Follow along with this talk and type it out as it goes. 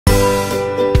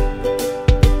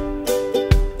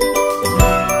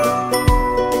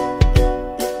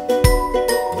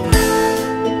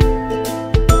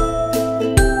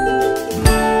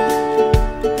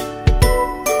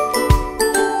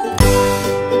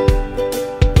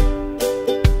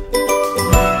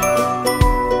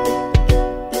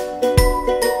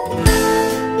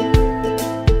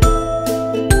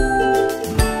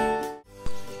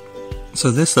So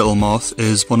this little moth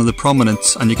is one of the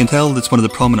prominent, and you can tell it's one of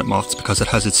the prominent moths because it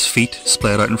has its feet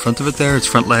splayed out in front of it there, its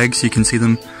front legs, you can see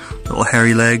them, little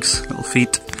hairy legs, little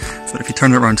feet. But if you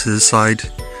turn it around to the side,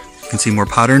 you can see more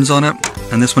patterns on it,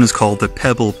 and this one is called the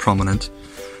pebble prominent.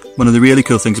 One of the really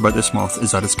cool things about this moth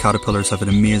is that its caterpillars have an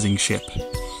amazing shape.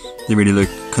 They really look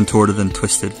contorted and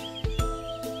twisted.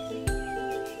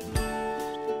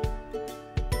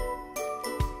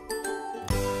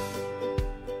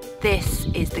 This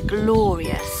is the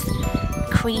glorious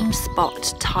cream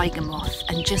spot tiger moth,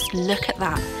 and just look at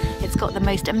that. It's got the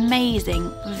most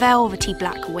amazing velvety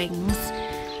black wings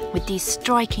with these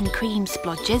striking cream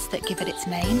splodges that give it its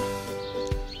name.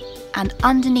 And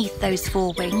underneath those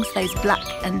forewings, those black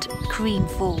and cream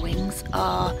forewings,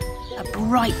 are a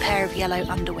bright pair of yellow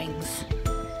underwings.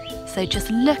 So just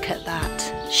look at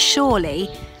that. Surely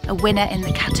a winner in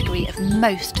the category of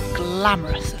most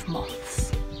glamorous of moths.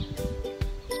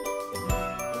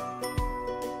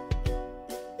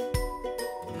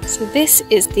 So this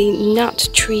is the nut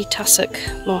tree tussock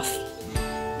moth,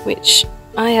 which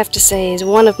I have to say is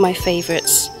one of my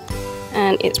favourites,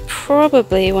 and it's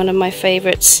probably one of my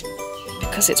favourites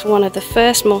because it's one of the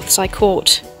first moths I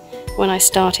caught when I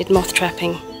started moth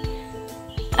trapping,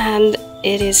 and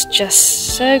it is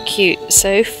just so cute,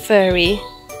 so furry.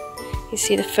 You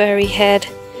see the furry head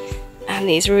and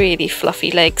these really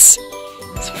fluffy legs.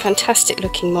 It's a fantastic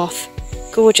looking moth,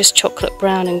 gorgeous chocolate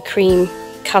brown and cream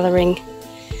colouring.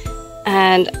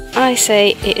 And I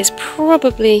say it is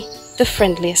probably the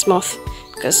friendliest moth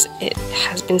because it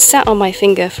has been sat on my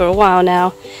finger for a while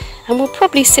now and will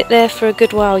probably sit there for a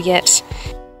good while yet.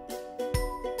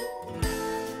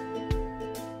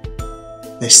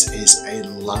 This is a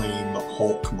lime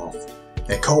hawk moth.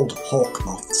 They're called hawk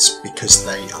moths because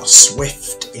they are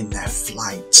swift in their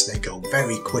flight. They go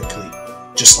very quickly,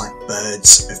 just like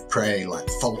birds of prey like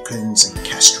falcons and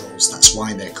kestrels. That's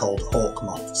why they're called hawk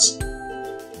moths.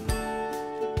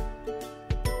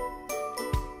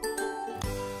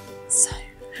 So,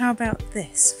 how about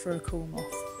this for a cool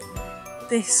moth?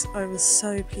 This I was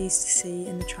so pleased to see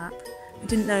in the trap. I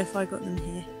didn't know if I got them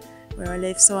here where I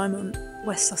live, so I'm on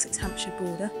West Sussex Hampshire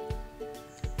border.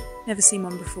 Never seen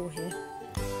one before here.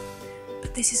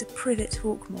 But this is a privet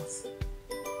hawk moth.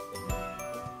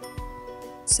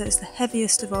 So it's the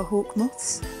heaviest of our hawk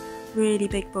moths, really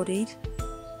big bodied,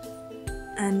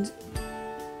 and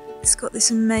it's got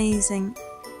this amazing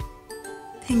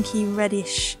pinky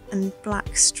reddish and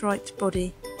black striped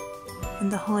body,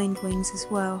 and the hind wings as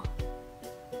well,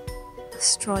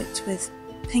 striped with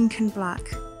pink and black.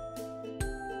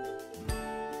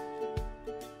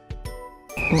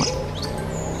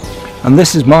 And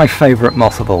this is my favourite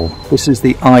moth of all. This is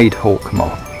the eyed hawk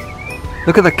moth.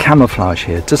 Look at the camouflage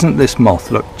here. Doesn't this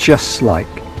moth look just like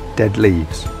dead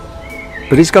leaves?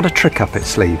 But it's got a trick up its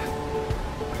sleeve,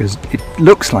 because it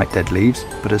looks like dead leaves,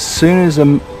 but as soon as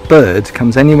a bird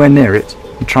comes anywhere near it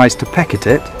and tries to peck at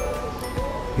it,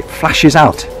 it flashes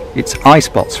out its eye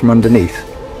spots from underneath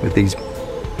with these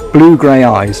blue-grey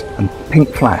eyes and pink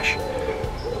flash.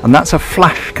 And that's a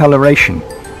flash coloration,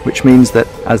 which means that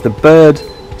as the bird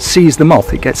sees the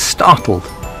moth, it gets startled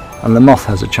and the moth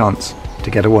has a chance to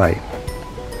get away.